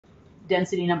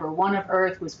density number 1 of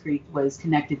Earth was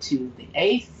connected to the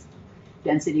 8th.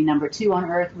 Density number 2 on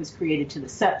Earth was connected to the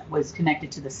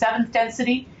 7th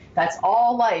density. That's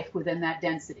all life within that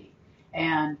density.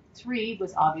 And 3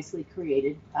 was obviously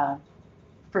created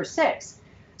for 6.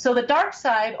 So the dark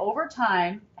side, over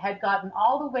time, had gotten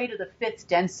all the way to the 5th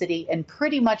density and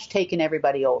pretty much taken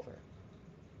everybody over.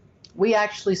 We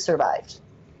actually survived.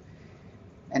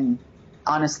 And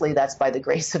honestly, that's by the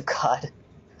grace of God.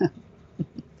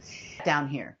 Down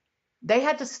here. They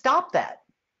had to stop that.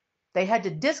 They had to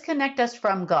disconnect us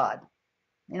from God.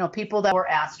 You know, people that were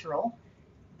astral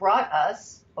brought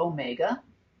us Omega.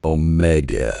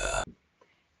 Omega.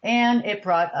 And it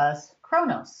brought us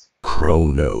Kronos.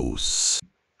 Kronos.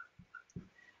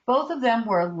 Both of them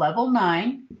were level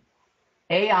 9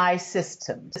 AI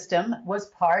systems. System was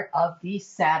part of the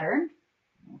Saturn.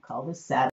 We'll call this Saturn.